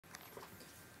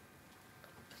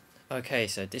Okay,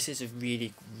 so this is a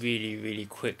really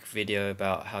quick video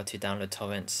about how to download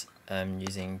torrents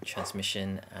using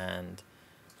transmission, and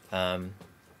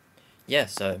yeah,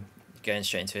 so going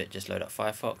straight into it, just load up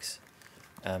Firefox,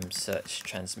 search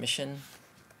transmission.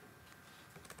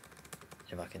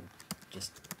 If I can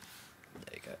just,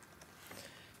 there you go,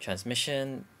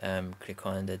 transmission, click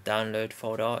on the download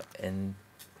folder in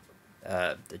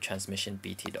the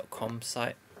transmissionbt.com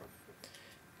site.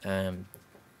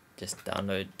 Just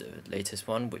download the latest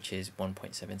one, which is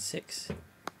 1.76.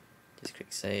 Just click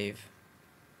save.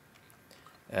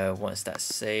 Once that's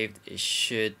saved, it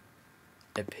should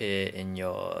appear in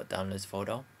your downloads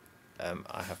folder.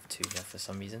 I have two here for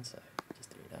some reason, so just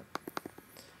delete that.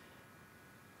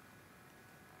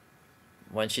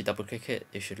 Once you double click it,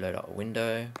 it should load out a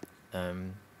window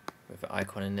with an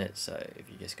icon in it. So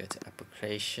if you just go to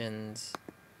applications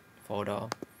folder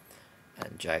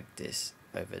and drag this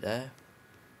over there,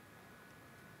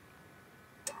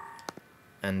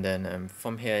 and then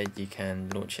from here you can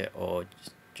launch it or just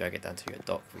drag it down to your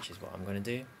dock, which is what I'm going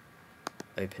to do.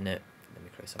 Open it, let me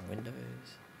close some windows,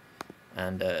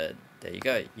 and there you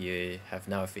go, you have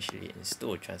now officially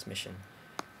installed transmission.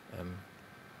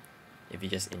 If you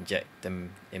just inject the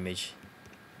image,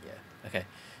 yeah, okay.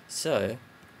 So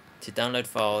to download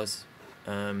files,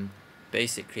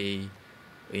 basically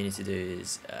what you need to do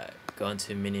is go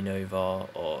onto Mininova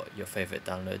or your favorite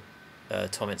download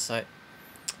torrent site,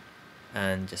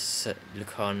 and just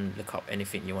look up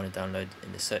anything you want to download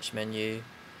in the search menu,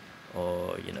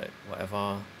 or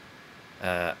whatever.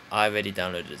 I already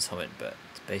downloaded the torrent, but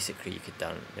basically you could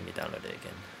let me download it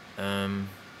again.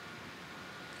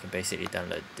 You can basically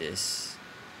download this.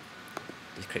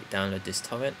 Just click download this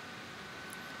torrent,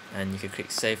 and you can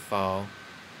click save file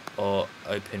or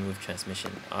open with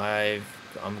transmission.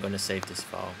 I'm gonna save this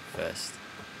file first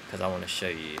because I want to show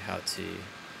you how to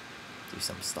do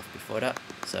some stuff before that.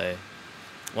 So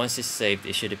once it's saved,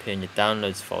 it should appear in your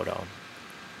downloads folder.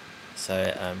 So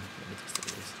let me just do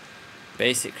this.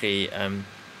 Basically,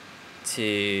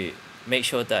 to make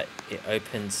sure that it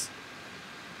opens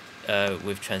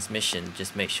with transmission,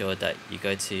 just make sure that you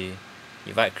go to,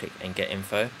 you right click and get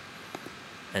info,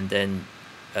 and then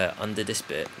under this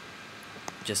bit,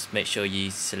 just make sure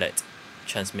you select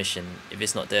transmission. If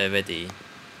it's not there already,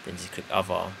 then just click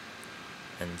other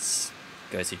and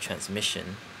go to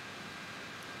transmission,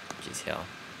 which is here,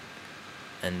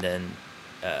 and then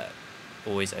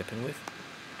always open with,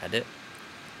 add it,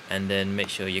 and then make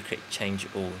sure you click change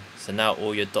all. So now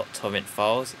all your .torrent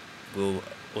files will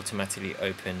automatically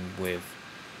open with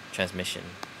transmission,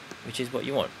 which is what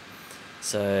you want.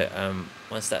 So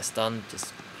once that's done,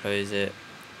 just close it,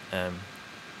 and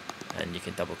you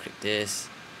can double click this.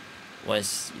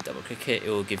 Once you double click it, it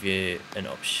will give you an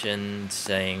option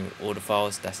saying all the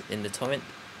files that's in the torrent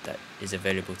that is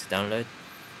available to download.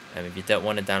 If you don't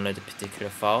want to download a particular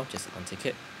file, just untick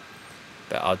it,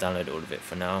 but I'll download all of it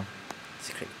for now.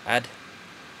 Just click add,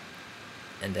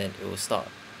 and then it will start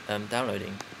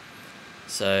downloading.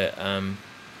 So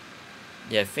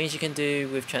yeah, things you can do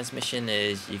with transmission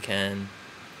is you can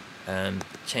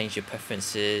change your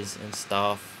preferences and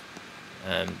stuff,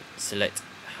 select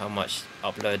how much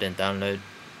upload and download,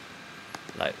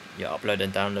 like your upload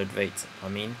and download rate,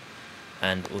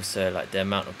 and also like the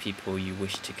amount of people you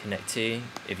wish to connect to.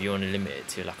 If you want to limit it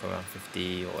to like around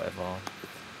 50 or whatever,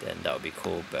 then that would be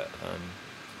cool. But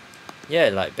yeah,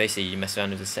 like basically you mess around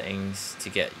with the settings to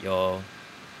get your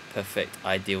perfect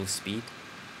ideal speed,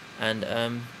 and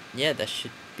yeah, that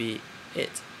should be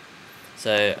it.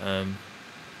 So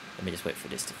let me just wait for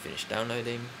this to finish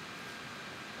downloading,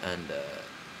 and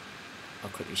I'll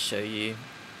quickly show you.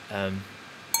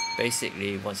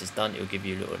 Basically once it's done, it will give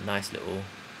you a nice little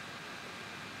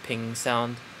ping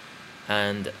sound,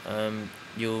 and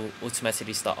you'll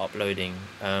automatically start uploading.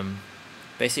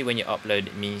 Basically when you upload,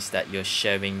 it means that you're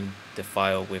sharing the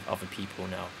file with other people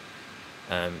now,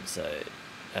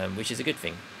 which is a good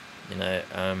thing,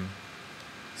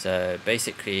 so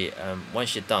basically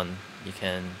once you're done, you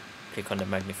can click on the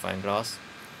magnifying glass,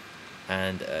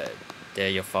 and there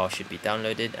your file should be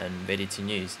downloaded and ready to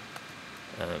use.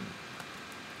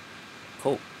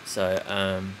 Cool. So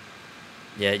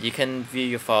yeah, you can view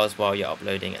your files while you're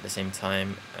uploading at the same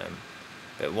time,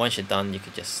 but once you're done, you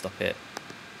could just stop it,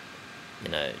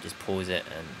 just pause it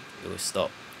and it will stop,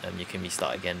 and you can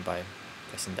restart again by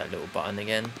pressing that little button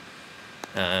again.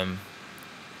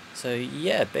 So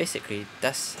yeah, basically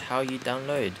that's how you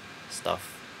download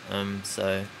stuff.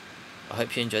 So I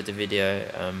hope you enjoyed the video,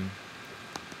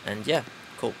 and yeah,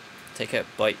 cool, take care,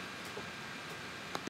 bye.